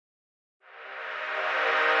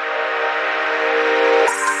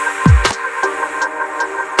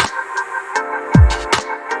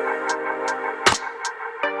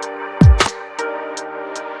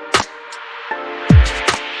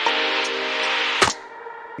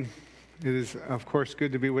It is, of course,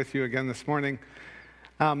 good to be with you again this morning.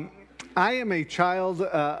 I am a child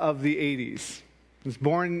of the 80s. I was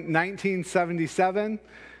born 1977.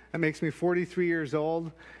 That makes me 43 years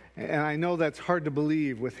old. And I know that's hard to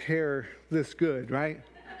believe with hair this good, right?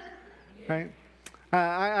 Right?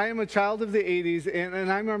 I am a child of the 80s, and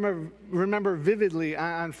I remember vividly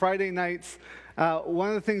on Friday nights, one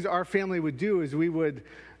of the things our family would do is we would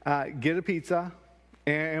get a pizza,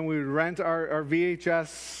 and we would rent our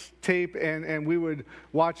VHS tape, and we would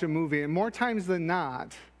watch a movie. And more times than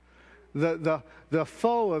not, the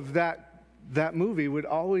foe of that movie would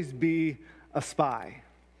always be a spy.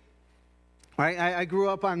 Right? I grew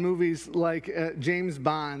up on movies like James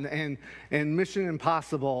Bond and Mission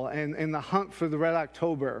Impossible and The Hunt for the Red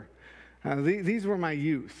October. These were my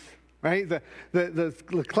youth. Right?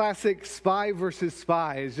 The classic spy versus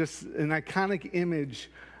spy is just an iconic image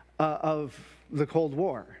of the Cold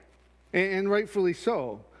War, and rightfully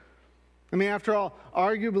so. I mean, after all,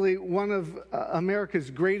 arguably one of America's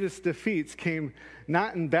greatest defeats came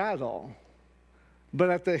not in battle, but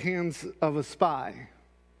at the hands of a spy.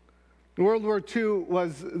 World War II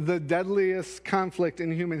was the deadliest conflict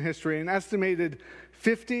in human history. An estimated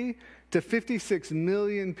 50 to 56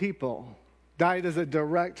 million people died as a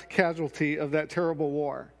direct casualty of that terrible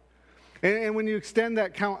war. And when you extend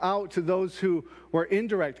that count out to those who were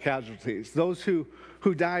indirect casualties, those who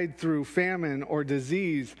died through famine or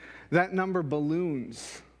disease, that number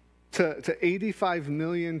balloons to 85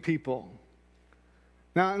 million people.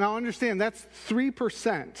 Now understand, that's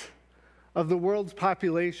 3% of the world's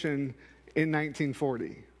population in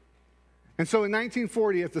 1940. And so in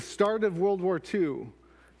 1940, at the start of World War II,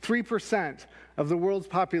 3% of the world's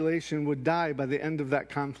population would die by the end of that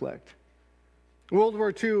conflict. World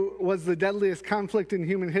War II was the deadliest conflict in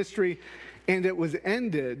human history, and it was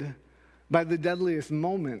ended by the deadliest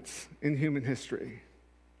moments in human history.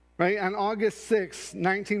 Right? On August 6,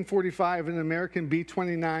 1945, an American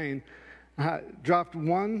B-29 dropped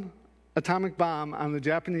one atomic bomb on the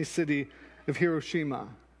Japanese city of Hiroshima.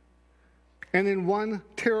 And in one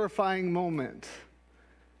terrifying moment,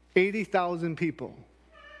 80,000 people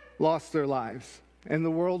lost their lives, and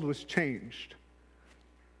the world was changed.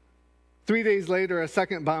 3 days later, a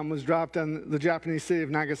second bomb was dropped on the Japanese city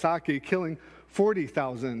of Nagasaki, killing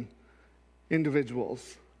 40,000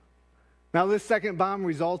 individuals. Now, this second bomb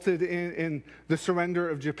resulted in the surrender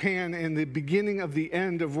of Japan and the beginning of the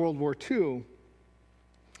end of World War II.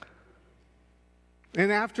 And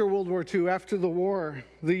after World War II, after the war,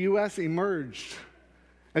 the U.S. emerged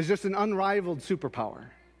as just an unrivaled superpower.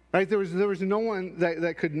 Right? There was no one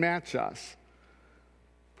that could match us.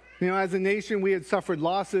 You know, as a nation, we had suffered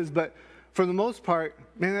losses, but for the most part,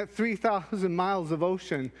 man, that 3,000 miles of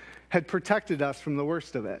ocean had protected us from the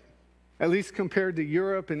worst of it. At least compared to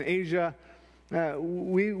Europe and Asia,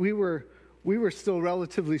 we were still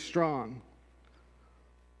relatively strong.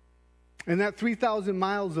 And that 3,000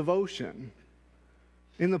 miles of ocean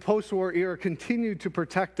in the post-war era continued to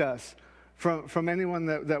protect us from anyone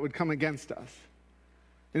that would come against us.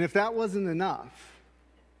 And if that wasn't enough,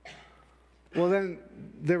 well, then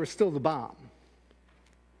there was still the bomb.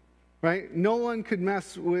 Right? No one could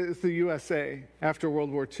mess with the USA after World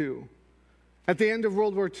War II. At the end of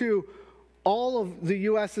World War II, all of the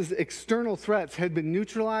U.S.'s external threats had been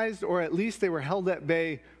neutralized, or at least they were held at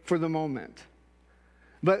bay for the moment.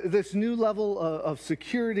 But this new level of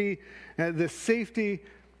security, this safety,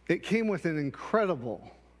 it came with an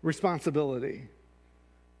incredible responsibility.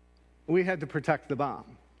 We had to protect the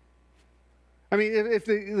bomb. I mean, if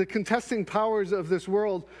the contesting powers of this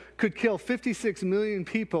world could kill 56 million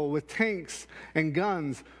people with tanks and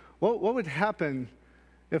guns, what would happen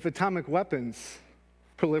if atomic weapons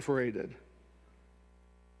proliferated?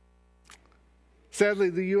 Sadly,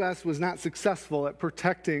 the U.S. was not successful at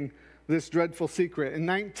protecting this dreadful secret. In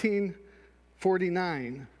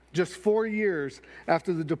 1949, just 4 years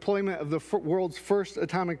after the deployment of the world's first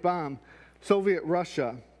atomic bomb, Soviet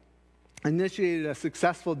Russia initiated a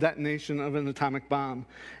successful detonation of an atomic bomb,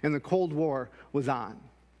 and the Cold War was on.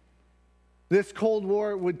 This Cold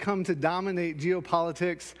War would come to dominate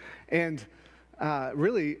geopolitics and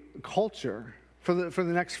really culture for the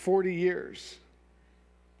next 40 years.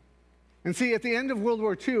 And see, at the end of World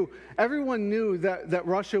War II, everyone knew that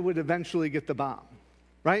Russia would eventually get the bomb,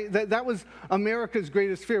 right? That was America's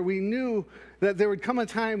greatest fear. We knew that there would come a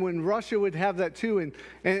time when Russia would have that too,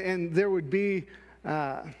 and there would be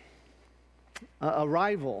a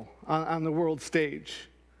rival on the world stage.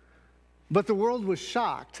 But the world was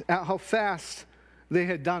shocked at how fast they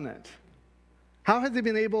had done it. How had they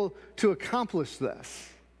been able to accomplish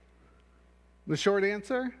this? The short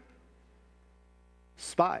answer?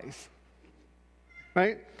 Spies.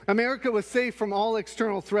 right? America was safe from all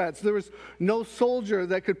external threats. There was no soldier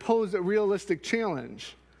that could pose a realistic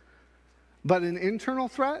challenge. But an internal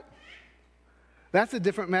threat? That's a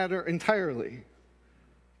different matter entirely.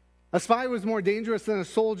 A spy was more dangerous than a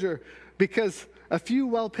soldier because a few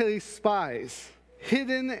well-paid spies,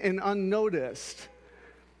 hidden and unnoticed,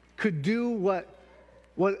 could do what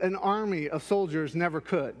an army of soldiers never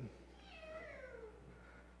could.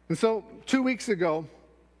 And so 2 weeks ago,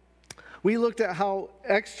 we looked at how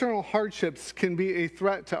external hardships can be a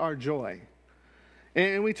threat to our joy.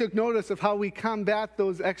 And we took notice of how we combat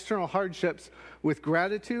those external hardships with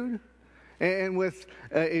gratitude and with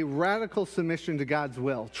a radical submission to God's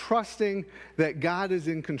will, trusting that God is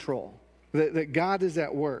in control, that God is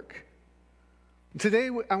at work. Today,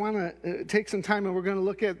 I want to take some time and we're going to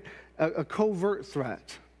look at a covert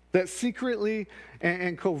threat that secretly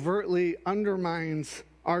and covertly undermines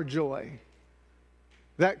our joy.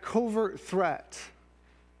 That covert threat,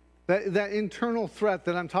 that internal threat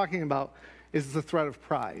that I'm talking about, is the threat of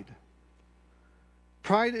pride.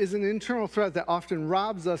 Pride is an internal threat that often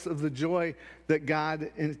robs us of the joy that God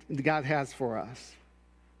has for us.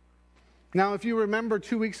 Now, if you remember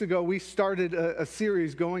 2 weeks ago, we started a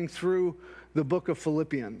series going through the book of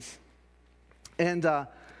Philippians. And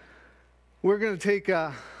we're going to take,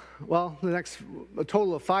 a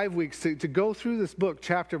total of 5 weeks to go through this book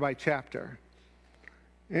chapter by chapter.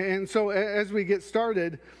 And so as we get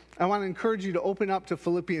started, I want to encourage you to open up to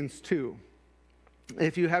Philippians 2.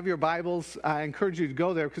 If you have your Bibles, I encourage you to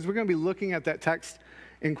go there because we're going to be looking at that text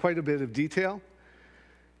in quite a bit of detail.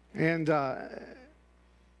 And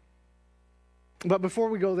but before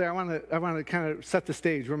we go there, I want to kind of set the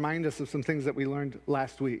stage, remind us of some things that we learned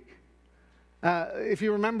last week. If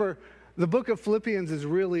you remember, the book of Philippians is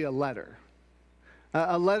really a letter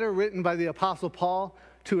written by the Apostle Paul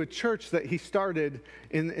to a church that he started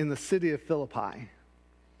in the city of Philippi.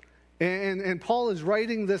 And Paul is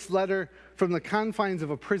writing this letter from the confines of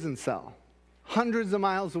a prison cell, hundreds of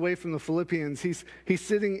miles away from the Philippians. He's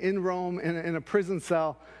sitting in Rome in a prison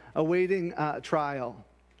cell awaiting trial,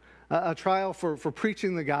 a trial for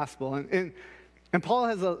preaching the gospel. And Paul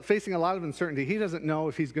is facing a lot of uncertainty. He doesn't know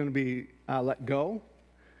if he's going to be let go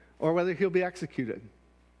or whether he'll be executed.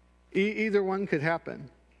 Either one could happen.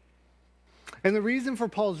 And the reason for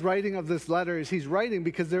Paul's writing of this letter is he's writing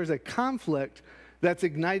because there's a conflict that's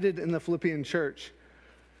ignited in the Philippian church.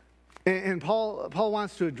 And Paul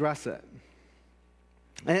wants to address it.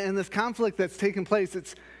 And this conflict that's taken place,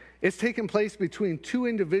 it's taken place between two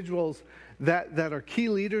individuals that are key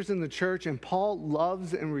leaders in the church, and Paul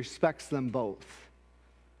loves and respects them both.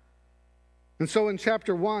 And so in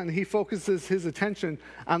chapter 1, he focuses his attention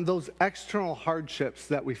on those external hardships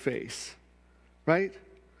that we face, right?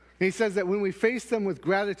 And he says that when we face them with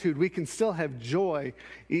gratitude, we can still have joy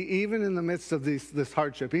even in the midst of this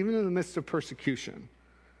hardship, even in the midst of persecution.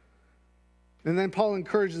 And then Paul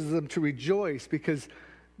encourages them to rejoice because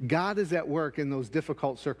God is at work in those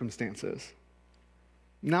difficult circumstances.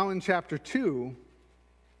 Now in chapter 2,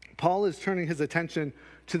 Paul is turning his attention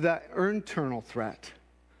to that internal threat.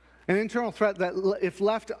 An internal threat that, if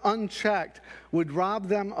left unchecked, would rob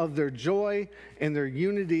them of their joy and their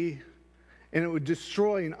unity, and it would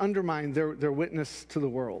destroy and undermine their witness to the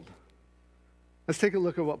world. Let's take a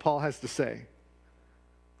look at what Paul has to say.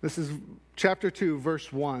 This is chapter 2,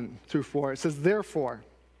 verse 1 through 4. It says, "Therefore,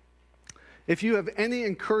 if you have any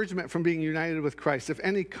encouragement from being united with Christ, if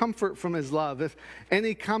any comfort from his love, if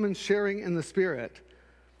any common sharing in the Spirit,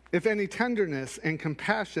 if any tenderness and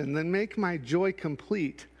compassion, then make my joy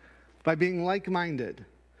complete by being like-minded,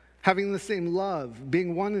 having the same love,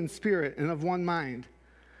 being one in spirit and of one mind.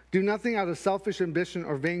 Do nothing out of selfish ambition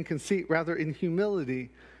or vain conceit, rather in humility,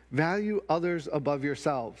 value others above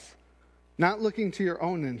yourselves, not looking to your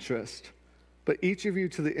own interest, but each of you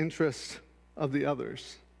to the interest of the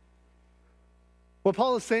others." What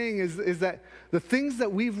Paul is saying is that the things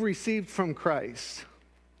that we've received from Christ,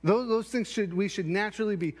 those things we should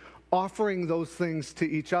naturally be offering those things to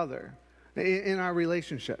each other in our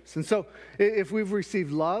relationships. And so if we've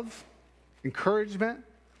received love, encouragement,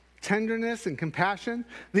 tenderness, and compassion,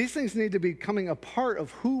 these things need to be becoming a part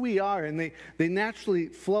of who we are, and they naturally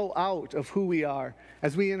flow out of who we are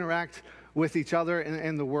as we interact with each other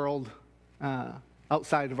and the world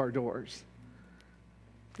outside of our doors.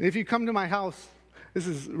 If you come to my house, this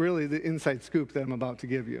is really the inside scoop that I'm about to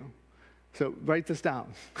give you. So write this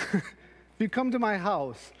down. If you come to my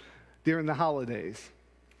house during the holidays,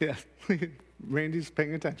 yes, Randy's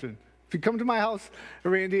paying attention. If you come to my house,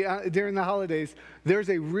 Randy, during the holidays, there's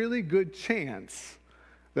a really good chance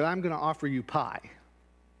that I'm going to offer you pie,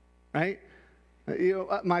 right?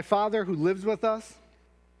 My father, who lives with us,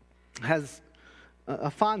 has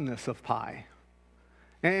a fondness of pie.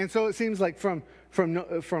 And so it seems like from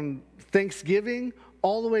Thanksgiving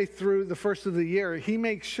all the way through the first of the year, he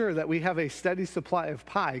makes sure that we have a steady supply of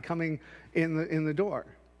pie coming in the door.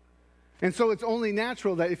 And so it's only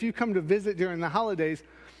natural that if you come to visit during the holidays,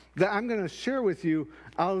 that I'm going to share with you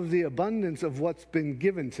out of the abundance of what's been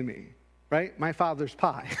given to me, right? My Father's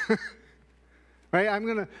pie. Right? I'm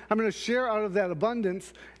gonna share out of that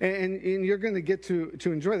abundance, and you're going to get to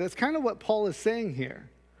enjoy. That's kind of what Paul is saying here.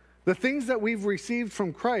 The things that we've received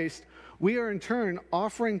from Christ, we are in turn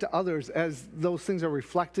offering to others as those things are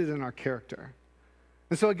reflected in our character.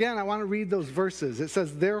 And so again, I want to read those verses. It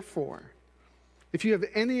says, therefore, if you have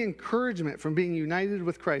any encouragement from being united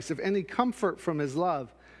with Christ, if any comfort from his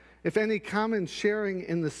love, if any common sharing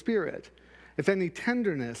in the Spirit, if any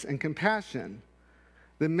tenderness and compassion,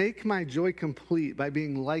 then make my joy complete by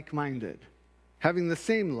being like-minded, having the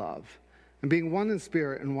same love, and being one in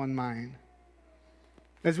spirit and one mind.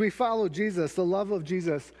 As we follow Jesus, the love of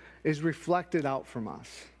Jesus is reflected out from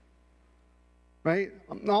us, right?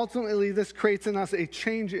 Ultimately, this creates in us a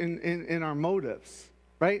change in our motives,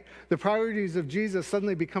 right? The priorities of Jesus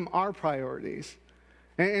suddenly become our priorities.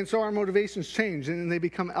 And so our motivations change, and they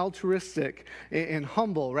become altruistic and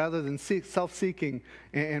humble rather than self-seeking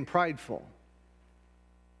and prideful.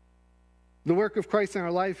 The work of Christ in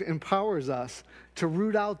our life empowers us to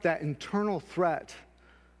root out that internal threat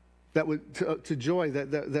that would to joy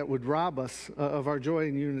that would rob us of our joy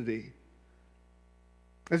and unity.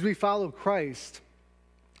 As we follow Christ,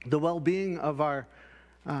 the well-being of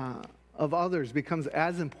others becomes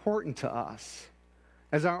as important to us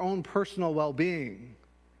as our own personal well-being.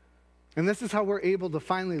 And this is how we're able to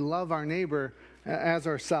finally love our neighbor as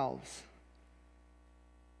ourselves.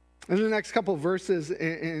 In the next couple of verses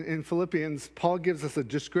in Philippians, Paul gives us a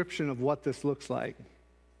description of what this looks like.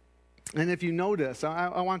 And if you notice,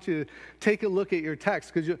 I want you to take a look at your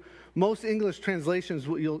text, because most English translations,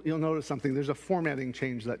 you'll notice something. There's a formatting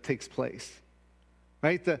change that takes place,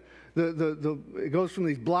 right? It goes from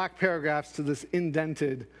these block paragraphs to this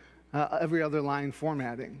indented, every other line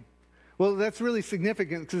formatting. Well, that's really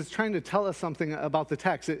significant because it's trying to tell us something about the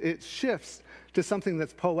text. It shifts to something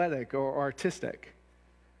that's poetic or artistic.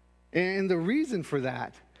 And the reason for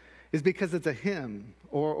that is because it's a hymn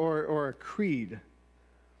or a creed.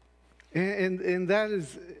 And that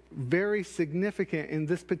is very significant in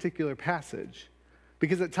this particular passage,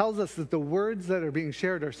 because it tells us that the words that are being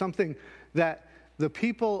shared are something that the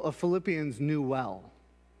people of Philippians knew well,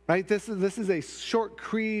 right? This is a short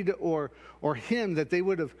creed or hymn that they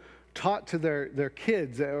would have taught to their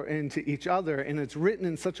kids and to each other, and it's written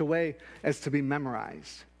in such a way as to be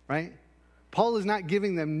memorized, right? Paul is not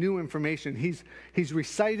giving them new information. He's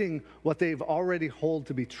reciting what they've already hold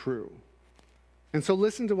to be true. And so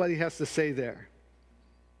listen to what he has to say there.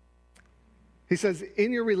 He says,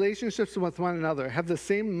 in your relationships with one another, have the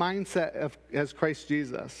same mindset as Christ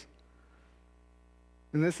Jesus.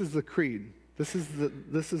 And this is the creed. This is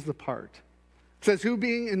the part. It says, who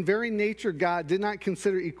being in very nature God did not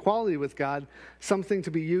consider equality with God something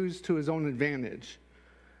to be used to his own advantage.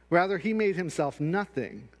 Rather, he made himself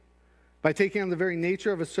nothing by taking on the very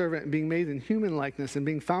nature of a servant and being made in human likeness and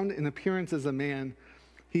being found in appearance as a man,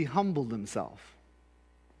 he humbled himself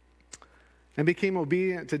and became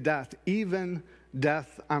obedient to death, even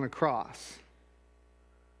death on a cross.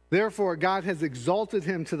 Therefore, God has exalted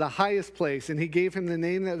him to the highest place, and he gave him the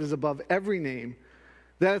name that is above every name,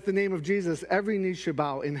 that at the name of Jesus every knee should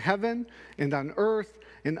bow in heaven and on earth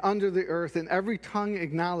and under the earth, and every tongue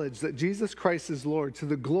acknowledge that Jesus Christ is Lord, to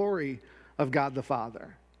the glory of God the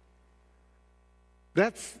Father.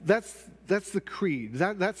 That's the creed.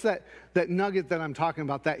 That's that nugget that I'm talking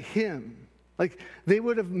about, that hymn. Like, they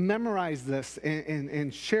would have memorized this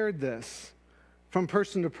and shared this from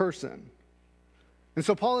person to person. And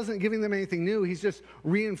so Paul isn't giving them anything new. He's just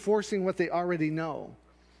reinforcing what they already know.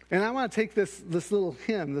 And I want to take this little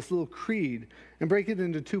hymn, this little creed, and break it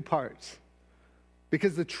into two parts,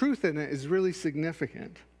 because the truth in it is really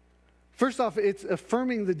significant. First off, it's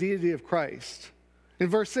affirming the deity of Christ. In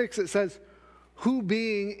verse 6, it says, who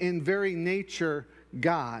being in very nature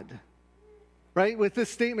God. Right? With this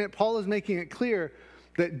statement, Paul is making it clear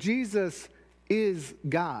that Jesus is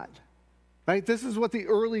God. Right? This is what the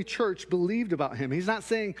early church believed about him. He's not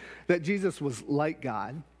saying that Jesus was like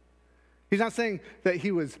God. He's not saying that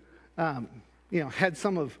he was, had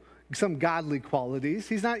some godly qualities.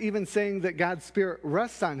 He's not even saying that God's Spirit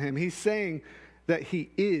rests on him. He's saying that he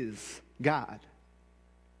is God.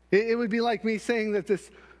 It would be like me saying that this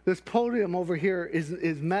podium over here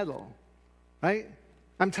is metal, right?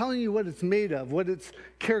 I'm telling you what it's made of, what its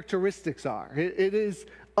characteristics are. It is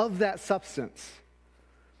of that substance.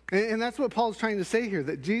 And that's what Paul's trying to say here,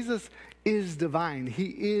 that Jesus is divine. He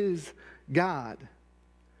is God.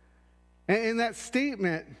 And that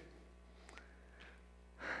statement,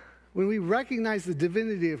 when we recognize the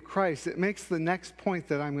divinity of Christ, it makes the next point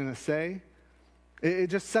that I'm going to say. It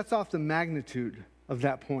just sets off the magnitude of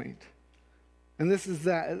that point. And this is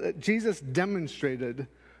that Jesus demonstrated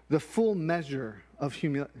the full measure of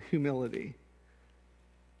humility.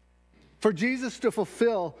 For Jesus to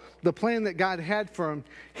fulfill the plan that God had for him,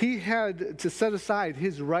 he had to set aside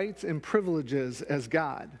his rights and privileges as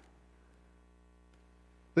God.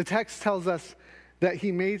 The text tells us that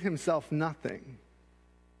he made himself nothing.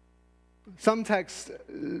 Some texts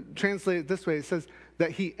translate it this way. It says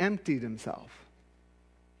that he emptied himself.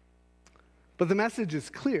 But the message is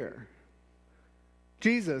clear.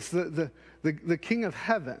 Jesus, the King of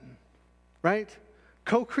heaven, right?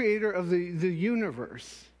 Co-creator of the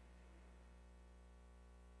universe.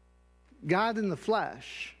 God in the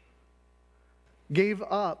flesh gave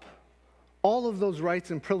up all of those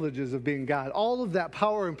rights and privileges of being God, all of that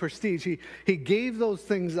power and prestige. He gave those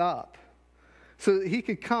things up so that he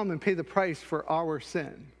could come and pay the price for our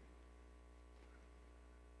sin.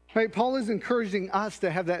 Right? Paul is encouraging us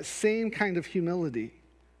to have that same kind of humility.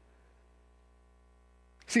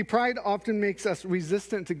 See, pride often makes us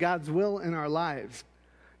resistant to God's will in our lives.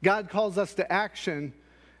 God calls us to action,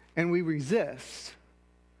 and we resist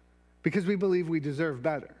because we believe we deserve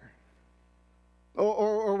better.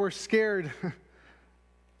 Or we're scared,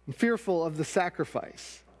 fearful of the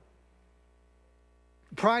sacrifice.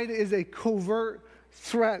 Pride is a covert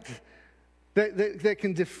threat that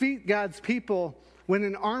can defeat God's people when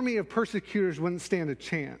an army of persecutors wouldn't stand a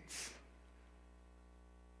chance.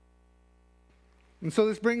 And so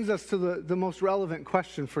this brings us to the most relevant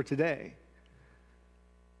question for today.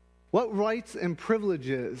 What rights and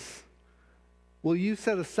privileges will you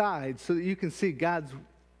set aside so that you can see God's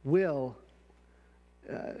will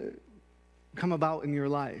come about in your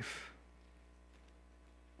life?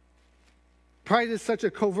 Pride is such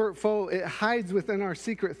a covert foe. It hides within our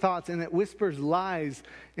secret thoughts and it whispers lies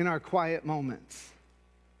in our quiet moments.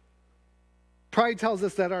 Pride tells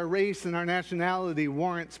us that our race and our nationality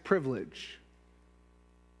warrants privilege.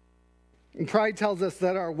 And pride tells us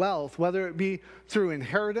that our wealth, whether it be through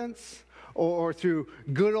inheritance or through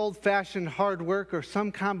good old-fashioned hard work or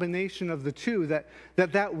some combination of the two,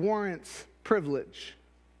 that warrants privilege.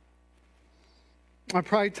 Our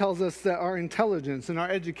pride tells us that our intelligence and our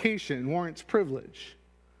education warrants privilege.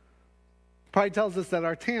 Pride tells us that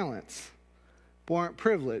our talents warrant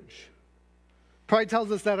privilege. Pride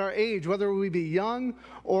tells us that our age, whether we be young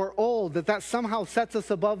or old, that somehow sets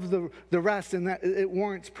us above the rest and that it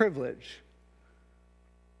warrants privilege.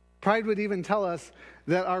 Pride would even tell us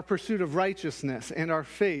that our pursuit of righteousness and our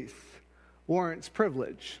faith warrants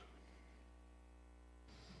privilege.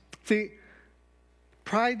 See,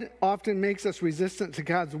 pride often makes us resistant to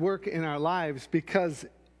God's work in our lives because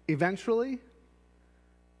eventually,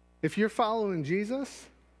 if you're following Jesus,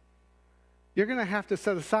 you're going to have to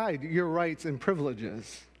set aside your rights and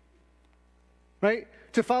privileges, right?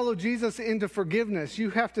 To follow Jesus into forgiveness, you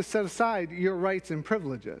have to set aside your rights and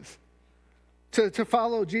privileges. To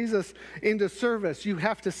follow Jesus into service, you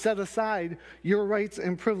have to set aside your rights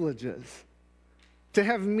and privileges. To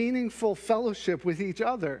have meaningful fellowship with each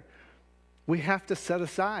other, we have to set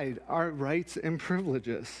aside our rights and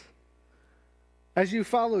privileges. As you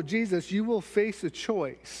follow Jesus, you will face a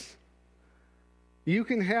choice. You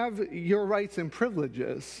can have your rights and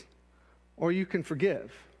privileges, or you can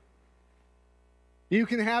forgive. You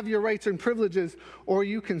can have your rights and privileges, or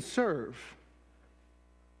you can serve.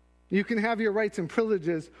 You can have your rights and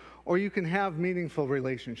privileges, or you can have meaningful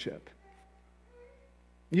relationship.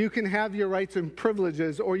 You can have your rights and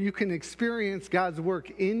privileges, or you can experience God's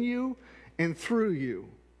work in you and through you.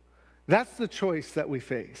 That's the choice that we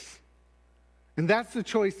face. And that's the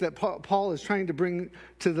choice that Paul is trying to bring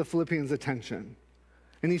to the Philippians' attention.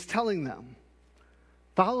 And he's telling them,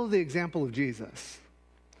 follow the example of Jesus,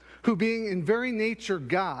 who being in very nature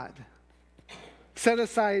God, set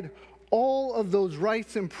aside all of those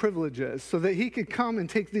rights and privileges so that he could come and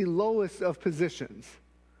take the lowest of positions.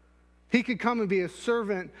 He could come and be a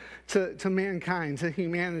servant to mankind, to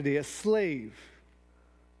humanity, a slave,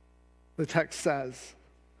 the text says.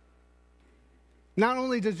 Not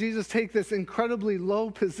only does Jesus take this incredibly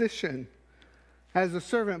low position as a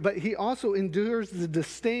servant, but he also endures the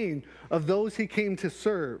disdain of those he came to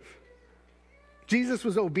serve. Jesus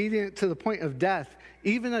was obedient to the point of death,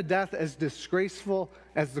 even a death as disgraceful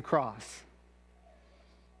as the cross.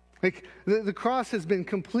 Like, the cross has been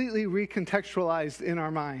completely recontextualized in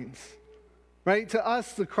our minds, right? To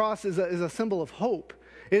us, the cross is a symbol of hope.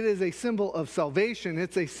 It is a symbol of salvation.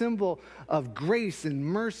 It's a symbol of grace and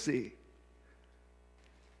mercy.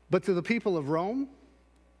 But to the people of Rome,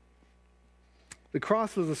 the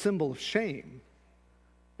cross was a symbol of shame.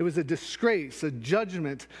 It was a disgrace, a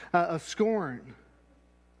judgment, a scorn.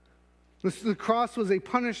 The cross was a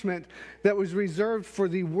punishment that was reserved for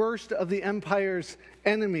the worst of the empire's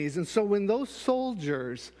enemies. And so when those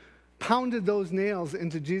soldiers pounded those nails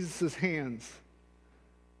into Jesus' hands,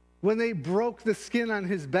 when they broke the skin on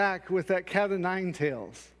his back with that cat o' nine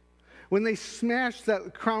tails, when they smashed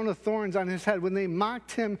that crown of thorns on his head, when they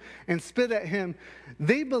mocked him and spit at him,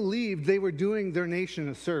 they believed they were doing their nation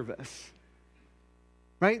a service.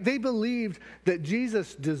 Right? They believed that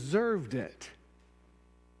Jesus deserved it.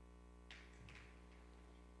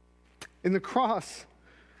 In the cross,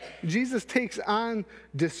 Jesus takes on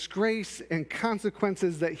disgrace and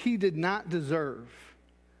consequences that he did not deserve.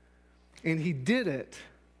 And he did it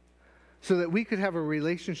so that we could have a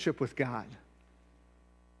relationship with God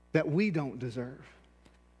that we don't deserve.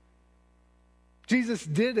 Jesus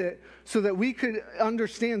did it so that we could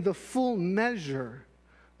understand the full measure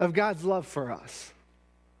of God's love for us.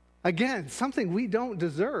 Again, something we don't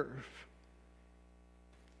deserve.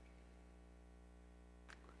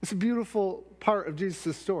 It's a beautiful part of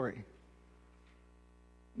Jesus' story.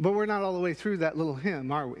 But we're not all the way through that little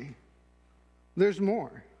hymn, are we? There's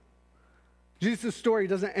more. Jesus' story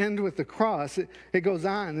doesn't end with the cross. It goes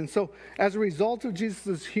on. And so as a result of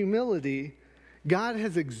Jesus' humility, God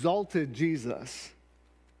has exalted Jesus.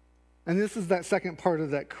 And this is that second part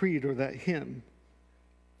of that creed or that hymn.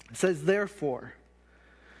 It says, therefore,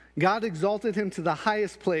 God exalted him to the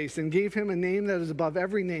highest place and gave him a name that is above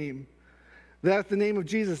every name, that at the name of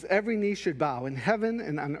Jesus every knee should bow in heaven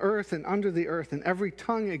and on earth and under the earth, and every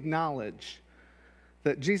tongue acknowledge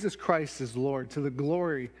that Jesus Christ is Lord, to the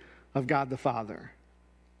glory of God the Father.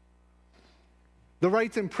 The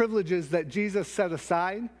rights and privileges that Jesus set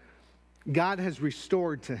aside, God has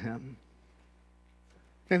restored to him.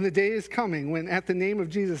 And the day is coming when at the name of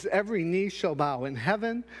Jesus every knee shall bow in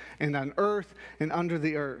heaven and on earth and under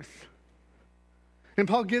the earth. And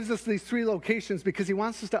Paul gives us these three locations because he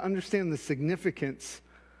wants us to understand the significance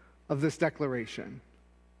of this declaration.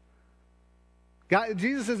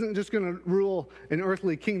 Jesus isn't just going to rule an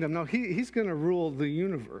earthly kingdom. No, he's going to rule the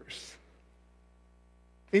universe.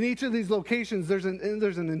 In each of these locations, there's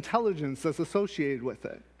an intelligence that's associated with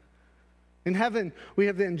it. In heaven, we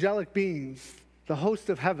have the angelic beings, the host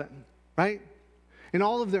of heaven, right? In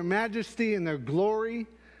all of their majesty and their glory,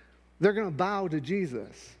 they're going to bow to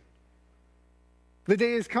Jesus. The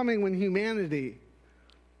day is coming when humanity,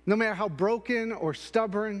 no matter how broken or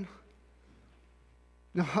stubborn,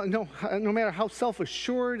 no matter how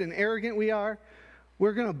self-assured and arrogant we are,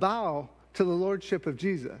 we're going to bow to the lordship of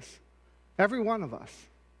Jesus. Every one of us.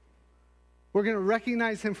 We're going to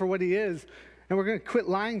recognize him for what he is, and we're going to quit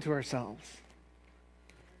lying to ourselves.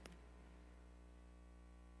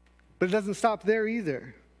 But it doesn't stop there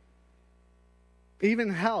either. Even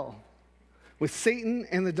hell, with Satan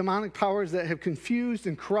and the demonic powers that have confused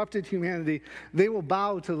and corrupted humanity, they will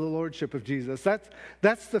bow to the lordship of Jesus.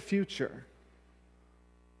 That's the future.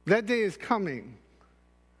 That day is coming.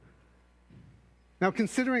 Now,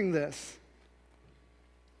 considering this,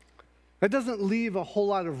 that doesn't leave a whole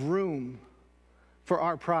lot of room for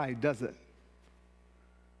our pride, does it?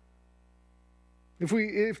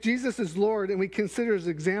 If Jesus is Lord and we consider his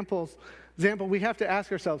example, we have to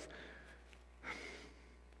ask ourselves,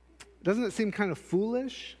 doesn't it seem kind of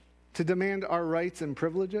foolish to demand our rights and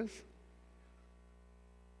privileges?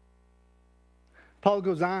 Paul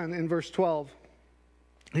goes on in verse 12.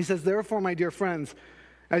 He says, therefore, my dear friends,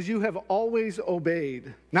 as you have always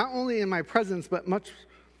obeyed, not only in my presence, but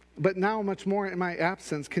now much more in my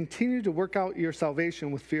absence, continue to work out your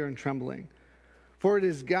salvation with fear and trembling. For it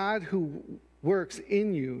is God who works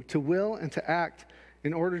in you to will and to act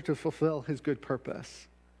in order to fulfill his good purpose.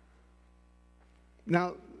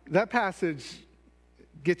 Now, that passage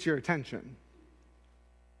gets your attention.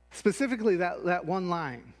 Specifically, that one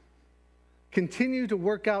line. Continue to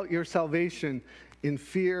work out your salvation in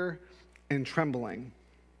fear and trembling.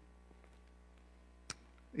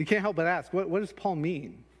 You can't help but ask, what does Paul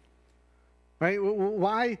mean? Right?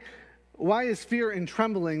 Why is fear and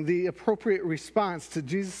trembling the appropriate response to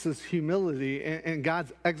Jesus' humility and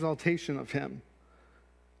God's exaltation of him?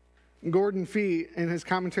 Gordon Fee, in his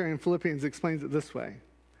commentary on Philippians, explains it this way.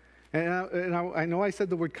 And I know I said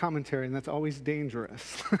the word commentary, and that's always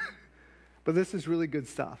dangerous. But this is really good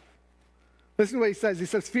stuff. Listen to what he says. He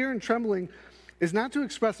says, fear and trembling is not to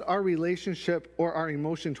express our relationship or our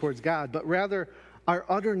emotion towards God, but rather our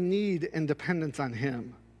utter need and dependence on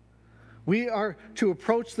him. We are to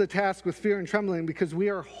approach the task with fear and trembling because we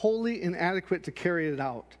are wholly inadequate to carry it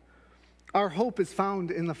out. Our hope is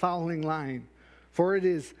found in the following line: for it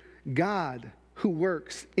is God who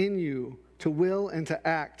works in you to will and to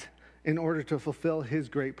act in order to fulfill his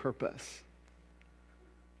great purpose.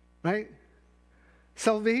 Right?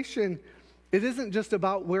 Salvation, it isn't just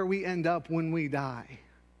about where we end up when we die.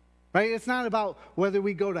 Right? It's not about whether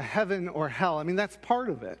we go to heaven or hell. I mean, that's part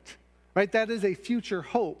of it. Right? That is a future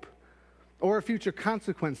hope or a future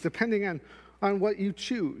consequence, depending on what you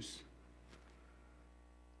choose.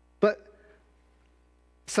 But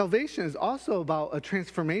salvation is also about a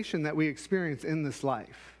transformation that we experience in this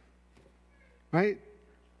life. Right?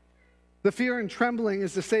 The fear and trembling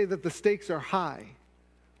is to say that the stakes are high.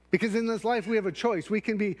 Because in this life we have a choice. We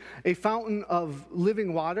can be a fountain of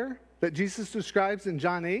living water that Jesus describes in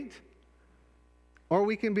John 8, or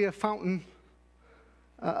we can be a fountain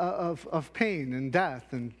of pain and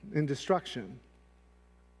death and destruction.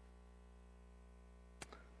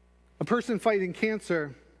 A person fighting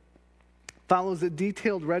cancer follows a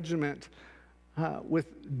detailed regimen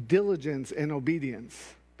with diligence and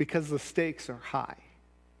obedience because the stakes are high.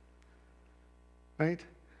 Right?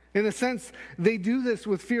 In a sense, they do this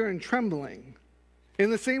with fear and trembling.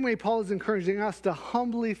 In the same way, Paul is encouraging us to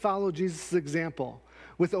humbly follow Jesus' example.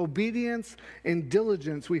 With obedience and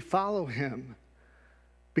diligence, we follow him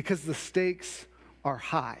because the stakes are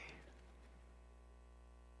high.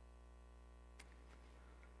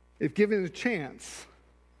 If given a chance,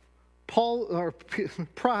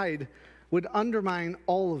 pride would undermine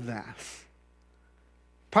all of that.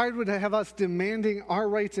 Pride would have us demanding our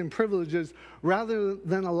rights and privileges rather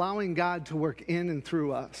than allowing God to work in and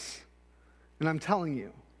through us. And I'm telling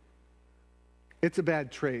you, it's a bad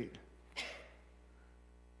trade.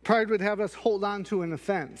 Pride would have us hold on to an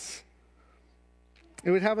offense.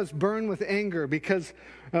 It would have us burn with anger because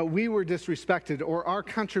we were disrespected or our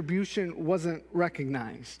contribution wasn't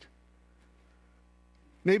recognized.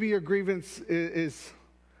 Maybe your grievance is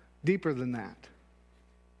deeper than that.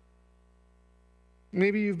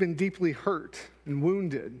 Maybe you've been deeply hurt and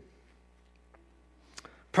wounded.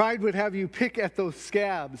 Pride would have you pick at those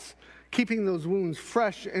scabs, keeping those wounds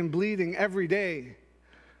fresh and bleeding every day,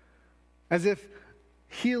 as if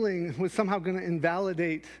healing was somehow going to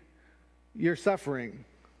invalidate your suffering.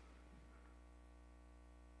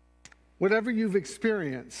 Whatever you've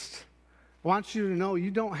experienced, I want you to know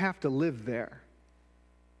you don't have to live there.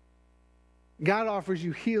 God offers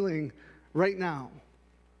you healing right now.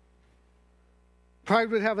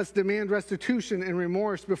 Pride would have us demand restitution and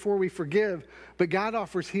remorse before we forgive, but God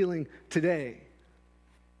offers healing today.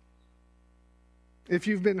 If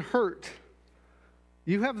you've been hurt,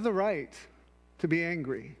 you have the right to be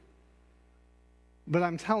angry. But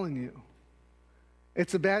I'm telling you,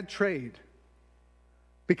 it's a bad trade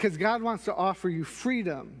because God wants to offer you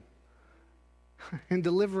freedom and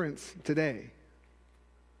deliverance today.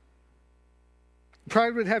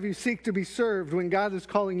 Pride would have you seek to be served when God is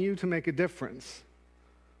calling you to make a difference.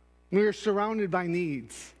 We are surrounded by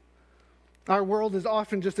needs. Our world is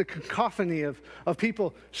often just a cacophony of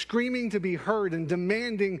people screaming to be heard and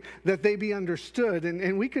demanding that they be understood.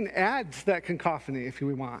 And we can add to that cacophony if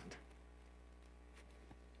we want.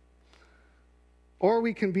 Or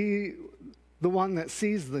we can be the one that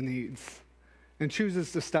sees the needs and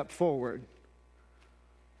chooses to step forward.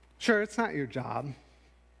 Sure, it's not your job,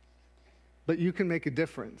 but you can make a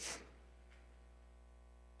difference.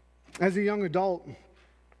 As a young adult,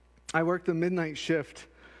 I worked the midnight shift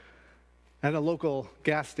at a local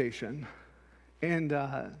gas station. And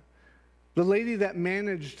the lady that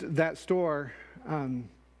managed that store,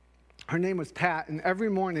 her name was Pat, and every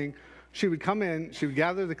morning she would come in, she would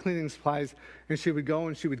gather the cleaning supplies, and she would go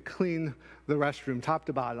and she would clean the restroom top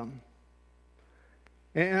to bottom.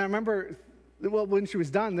 And I remember, when she was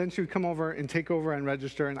done, then she would come over and take over and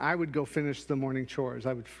register, and I would go finish the morning chores.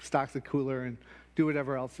 I would stock the cooler and do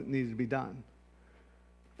whatever else that needed to be done.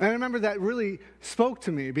 And I remember that really spoke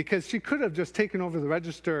to me because she could have just taken over the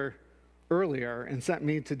register earlier and sent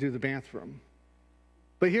me to do the bathroom.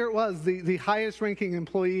 But here it was, the highest ranking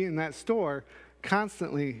employee in that store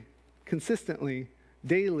constantly, consistently,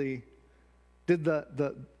 daily did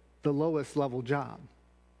the lowest level job.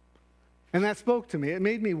 And that spoke to me. It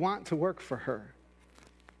made me want to work for her.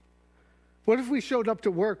 What if we showed up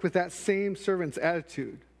to work with that same servant's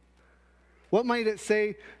attitude? What might it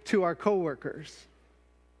say to our coworkers,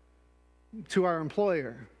 to our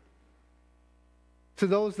employer, to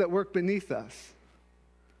those that work beneath us?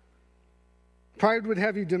 Pride would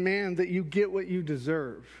have you demand that you get what you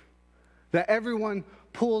deserve, that everyone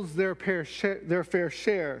pulls their fair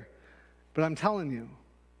share. But I'm telling you,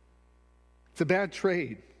 it's a bad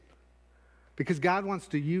trade. because God wants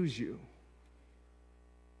to use you.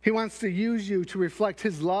 He wants to use you to reflect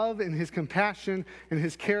his love and his compassion and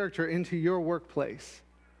his character into your workplace.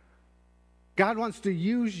 God wants to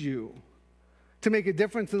use you to make a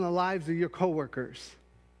difference in the lives of your coworkers.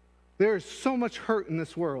 There is so much hurt in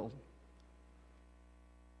this world.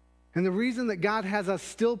 And the reason that God has us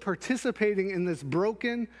still participating in this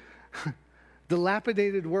broken,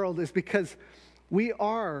 dilapidated world is because we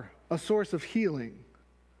are a source of healing.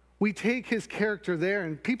 We take his character there,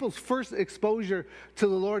 and people's first exposure to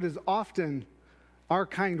the Lord is often our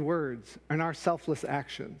kind words and our selfless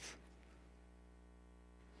actions.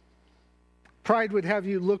 Pride would have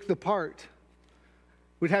you look the part,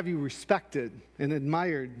 would have you respected and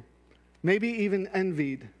admired, maybe even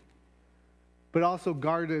envied, but also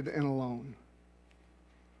guarded and alone.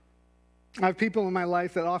 I have people in my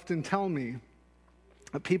life that often tell me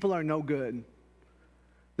that people are no good.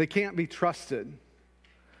 They can't be trusted.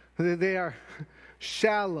 They are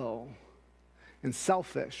shallow and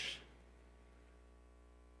selfish.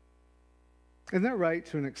 And they're right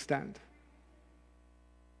to an extent.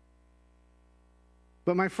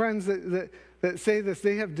 But my friends that say this,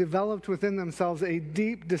 they have developed within themselves a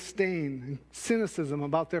deep disdain and cynicism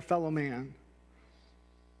about their fellow man.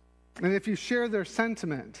 And if you share their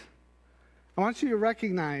sentiment, I want you to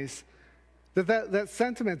recognize that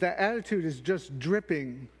sentiment, that attitude is just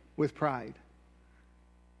dripping with pride.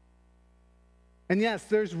 And yes,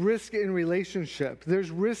 there's risk in relationship.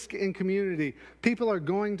 There's risk in community. People are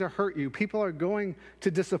going to hurt you. People are going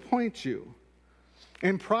to disappoint you.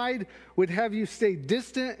 And pride would have you stay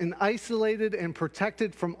distant and isolated and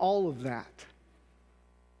protected from all of that.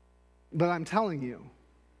 But I'm telling you,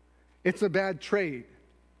 it's a bad trade.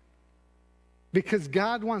 Because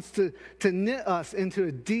God wants to knit us into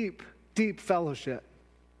a deep, deep fellowship.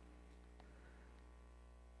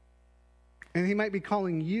 And he might be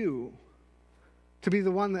calling you to be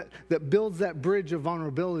the one that builds that bridge of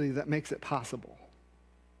vulnerability that makes it possible.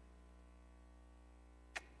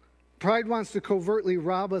 Pride wants to covertly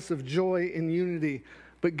rob us of joy and unity,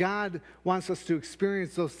 but God wants us to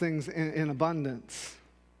experience those things in abundance.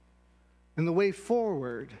 And the way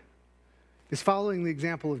forward is following the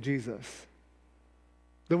example of Jesus.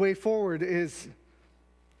 The way forward is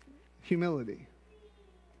humility.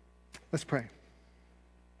 Let's pray.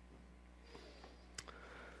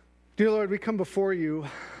 Dear Lord, we come before you,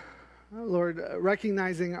 Lord,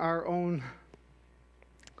 recognizing our own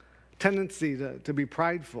tendency to be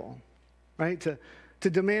prideful, right? To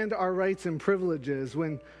demand our rights and privileges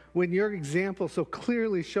when your example so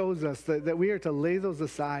clearly shows us that we are to lay those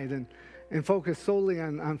aside and focus solely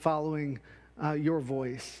on following your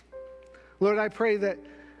voice. Lord, I pray that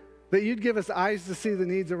you'd give us eyes to see the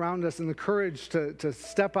needs around us and the courage to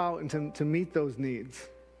step out and to meet those needs.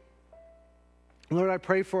 Lord, I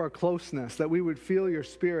pray for a closeness, that we would feel your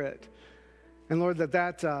spirit. And Lord,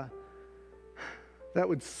 that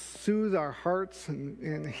would soothe our hearts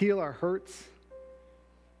and heal our hurts.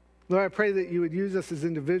 Lord, I pray that you would use us as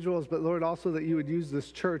individuals, but Lord, also that you would use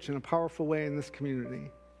this church in a powerful way in this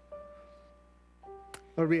community.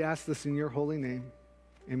 Lord, we ask this in your holy name.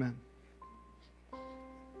 Amen.